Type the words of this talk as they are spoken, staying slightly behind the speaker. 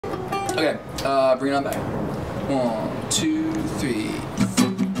Okay, bring it on back. 1, 2, 3.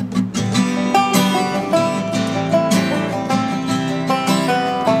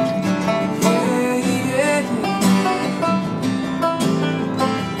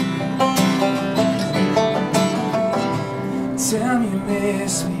 Tell me you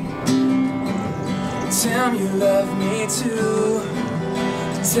miss me. Tell me you love me too.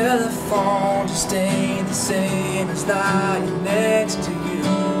 The telephone just ain't the same as lying next to you.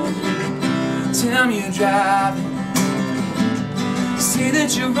 Tell me you're driving. Say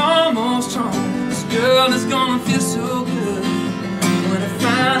that you're almost home. This girl is gonna feel so good when I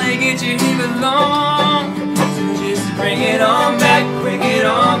finally get you here alone. So just bring it on back,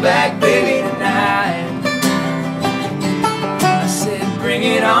 baby, tonight. Bring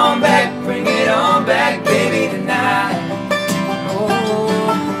it on back, baby, tonight. Oh,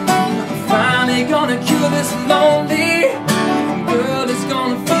 I'm finally gonna cure this lonely. Girl, it's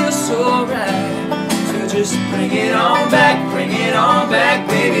gonna feel so right. So just bring it on back,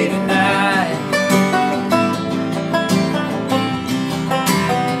 baby, tonight.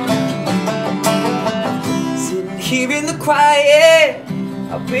 Sitting here in the quiet,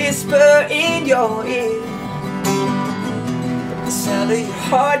 I whisper in your ear. The sound of your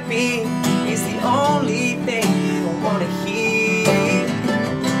heartbeat is the only thing I wanna hear.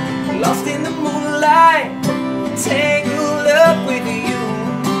 Lost in the moonlight, tangled up with you.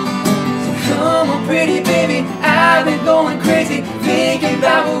 So come on, pretty baby, I've been going crazy, thinking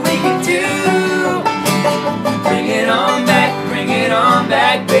about what we can do. Bring it on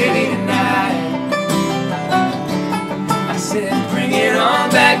back, baby, tonight. I said, bring it on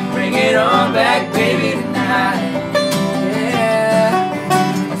back, baby, tonight.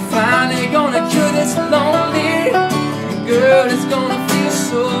 Gonna cure this lonely. Girl, it's gonna feel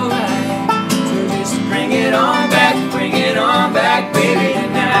so right. So just bring it on back, baby,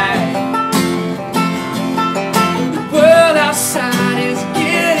 tonight. The world outside is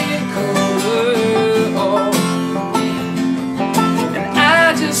getting colder, oh, and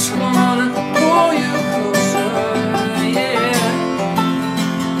I just wanna pull you closer, yeah.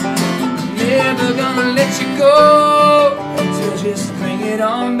 Never gonna let you go. So just bring it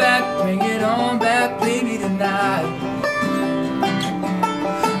on back, baby, tonight.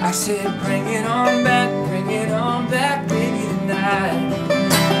 I said, bring it on back, baby, tonight.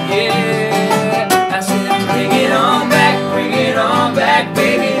 Yeah, I said, bring it on back,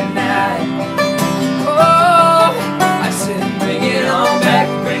 baby, tonight. Oh, I said, bring it on back,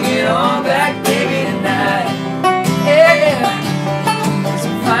 baby, tonight. Yeah, 'cause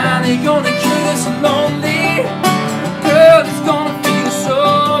I'm finally gonna cure this lonely. Girl, it's gonna feel so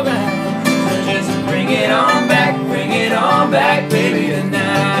right. Just bring it on back, baby, tonight.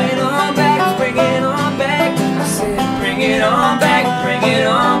 Bring it on back. I said, bring it on back,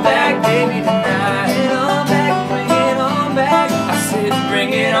 baby, tonight. Bring it on back. I said,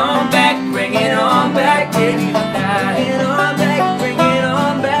 bring it on back, baby, tonight. Bring it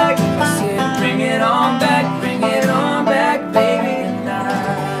on back. I said, bring it on back, baby,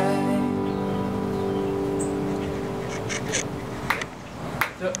 tonight.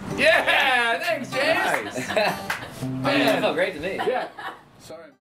 Yeah, thanks, James. Nice. Man, that felt great to me. Yeah.